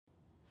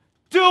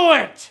Do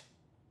it!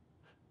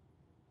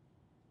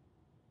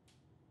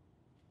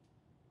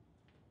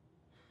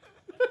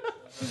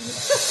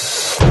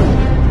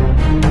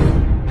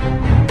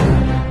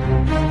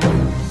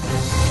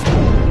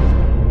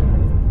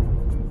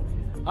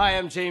 Hi,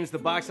 I'm James, the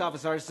box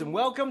office artist, and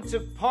welcome to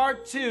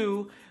part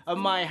 2 of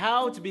my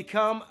How to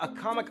Become a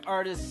Comic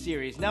Artist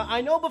series. Now, I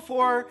know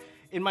before,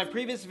 in my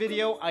previous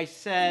video, I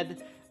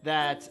said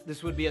that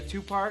this would be a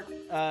 2-part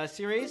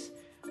series.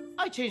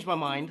 I changed my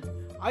mind.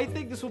 I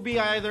think this will be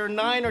either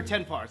 9 or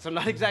 10 parts. I'm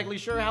not exactly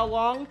sure how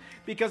long,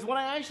 because when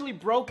I actually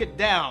broke it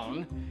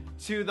down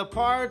to the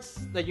parts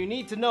that you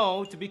need to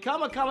know to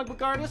become a comic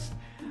book artist,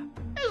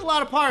 there's a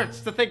lot of parts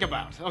to think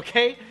about,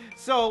 okay?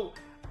 So,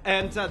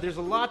 and there's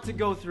a lot to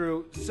go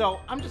through, so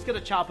I'm just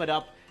gonna chop it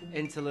up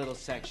into little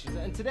sections.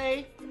 And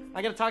today,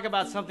 I'm gonna talk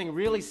about something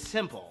really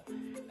simple,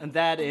 and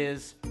that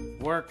is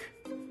work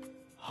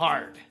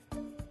hard.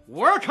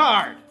 Work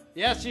hard!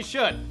 Yes, you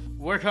should.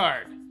 Work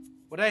hard.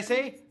 What did I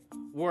say?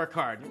 Work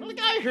hard. Like,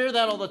 I hear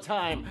that all the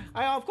time.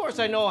 Of course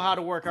I know how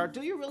to work hard.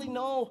 Do you really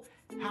know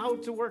how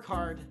to work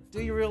hard?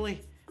 Do you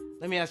really?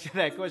 Let me ask you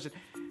that question.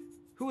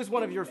 Who is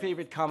one of your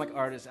favorite comic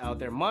artists out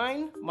there?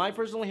 Mine, my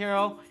personal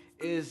hero,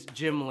 is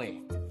Jim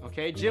Lee.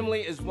 Okay, Jim Lee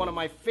is one of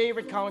my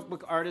favorite comic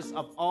book artists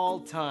of all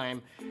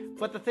time.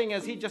 But the thing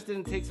is, he just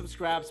didn't take some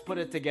scraps, put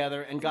it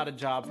together, and got a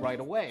job right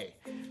away.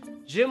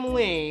 Jim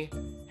Lee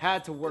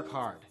had to work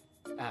hard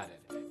at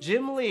it.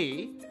 Jim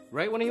Lee,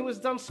 right when he was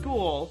done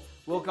school,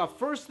 woke up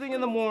first thing in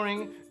the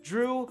morning,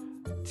 drew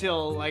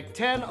till like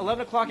 10,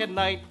 11 o'clock at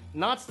night,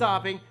 not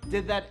stopping,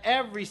 did that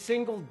every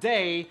single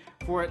day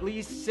for at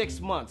least 6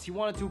 months. He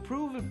wanted to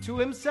prove to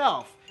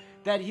himself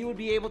that he would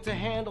be able to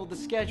handle the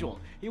schedule.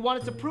 He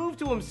wanted to prove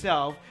to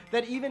himself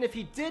that even if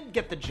he did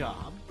get the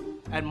job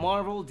at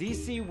Marvel,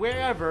 DC,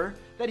 wherever,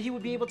 that he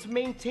would be able to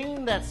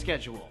maintain that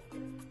schedule,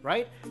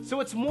 right?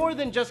 So it's more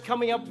than just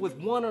coming up with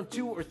 1 or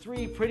 2 or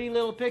 3 pretty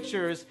little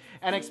pictures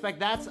and expect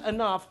that's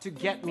enough to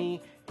get me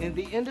in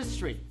the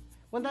industry,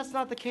 when that's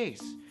not the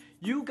case.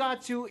 You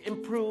got to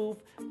improve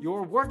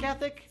your work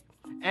ethic,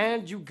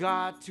 and you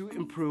got to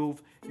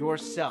improve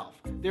yourself.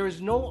 There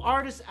is no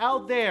artist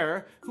out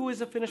there who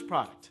is a finished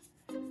product.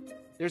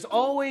 There's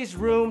always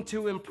room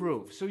to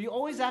improve. So you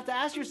always have to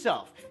ask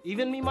yourself,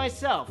 even me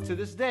myself, to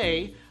this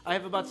day, I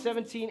have about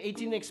 17,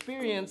 18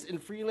 experience in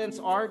freelance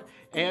art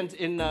and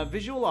in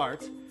visual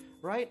art,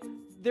 right?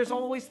 There's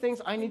always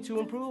things I need to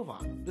improve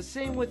on. The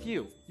same with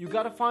you. You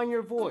gotta find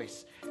your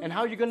voice. And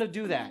how you're gonna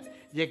do that?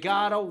 You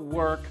gotta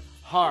work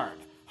hard.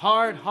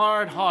 Hard,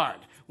 hard, hard.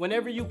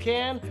 Whenever you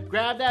can,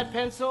 grab that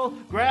pencil,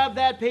 grab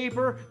that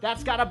paper.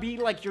 That's gotta be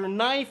like your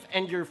knife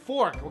and your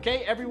fork,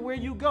 okay? Everywhere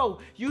you go,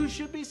 you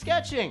should be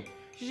sketching.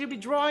 You should be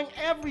drawing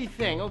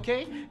everything,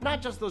 okay?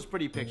 Not just those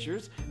pretty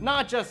pictures,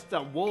 not just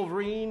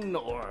Wolverine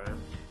or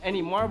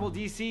any Marvel,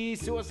 DC,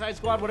 Suicide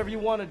Squad, whatever you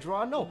want to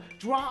draw. No,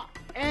 draw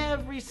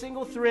every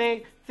single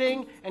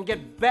thing and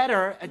get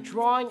better at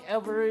drawing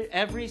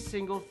every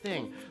single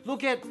thing.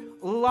 Look at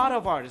a lot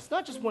of artists,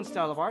 not just one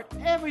style of art,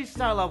 every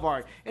style of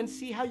art, and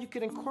see how you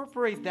can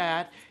incorporate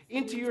that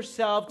into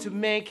yourself to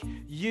make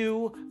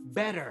you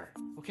better,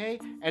 okay?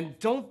 And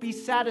don't be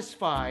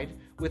satisfied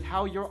with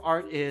how your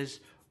art is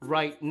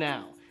right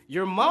now.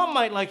 Your mom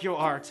might like your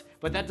art,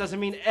 but that doesn't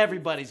mean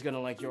everybody's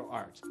gonna like your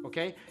art,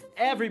 okay?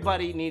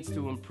 Everybody needs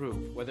to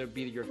improve, whether it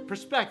be your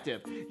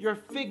perspective, your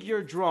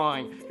figure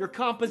drawing, your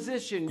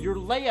composition, your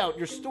layout,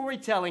 your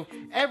storytelling.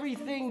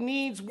 Everything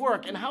needs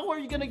work. And how are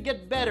you gonna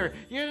get better?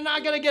 You're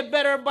not gonna get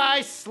better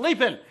by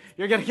sleeping.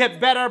 You're gonna get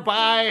better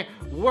by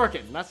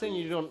working. I'm not saying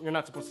you're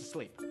not supposed to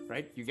sleep,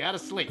 right? You gotta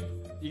sleep.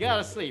 You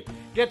gotta sleep.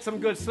 Get some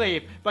good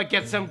sleep, but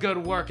get some good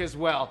work as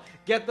well.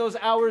 Get those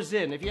hours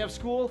in. If you have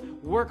school,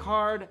 work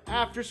hard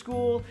after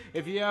school.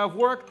 If you have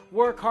work,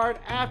 work hard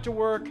after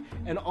work.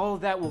 And all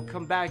of that will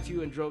come back to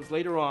you in droves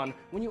later on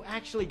when you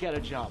actually get a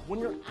job, when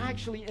you're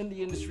actually in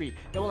the industry.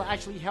 That will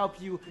actually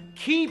help you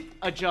keep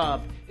a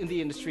job in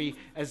the industry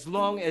as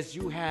long as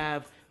you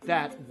have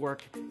that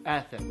work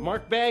ethic.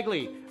 Mark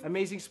Bagley,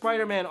 amazing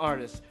Spider-Man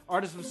artist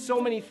of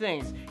so many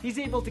things. He's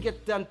able to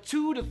get done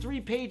 2 to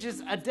 3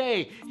 pages a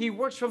day. He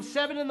works from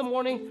 7 in the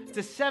morning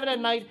to 7 at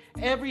night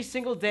every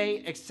single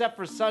day except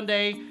for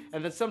Sunday,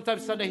 and then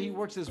sometimes Sunday he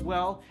works as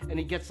well, and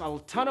he gets a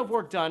ton of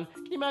work done.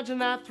 Can you imagine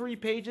that? 3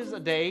 pages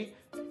a day?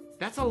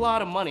 That's a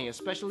lot of money,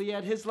 especially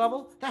at his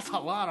level. That's a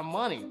lot of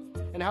money.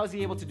 And how is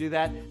he able to do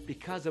that?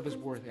 Because of his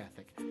work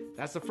ethic.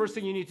 That's the first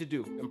thing you need to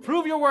do.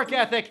 Improve your work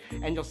ethic,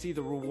 and you'll see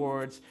the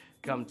rewards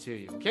come to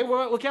you. Okay,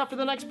 well, look out for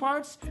the next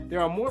parts. There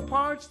are more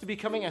parts to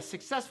becoming a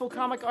successful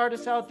comic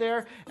artist out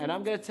there, and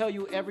I'm going to tell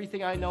you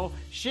everything I know,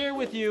 share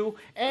with you,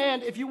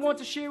 and if you want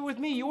to share with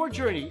me your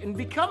journey in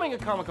becoming a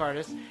comic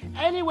artist,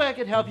 any way I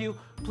can help you,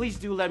 please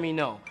do let me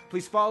know.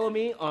 Please follow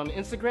me on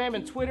Instagram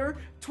and Twitter.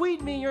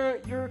 Tweet me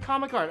your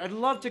comic art. I'd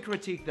love to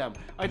critique them.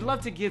 I'd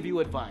love to give you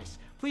advice.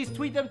 Please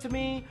tweet them to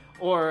me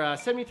or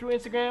send me through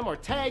Instagram or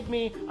tag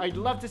me. I'd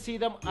love to see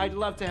them. I'd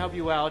love to help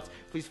you out.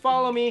 Please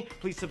follow me.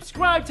 Please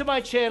subscribe to my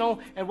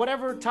channel. And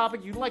whatever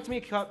topic you'd like me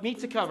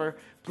to cover,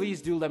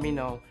 please do let me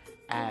know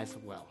as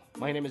well.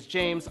 My name is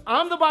James.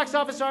 I'm the box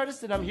office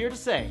artist, and I'm here to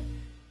say,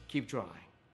 keep drawing.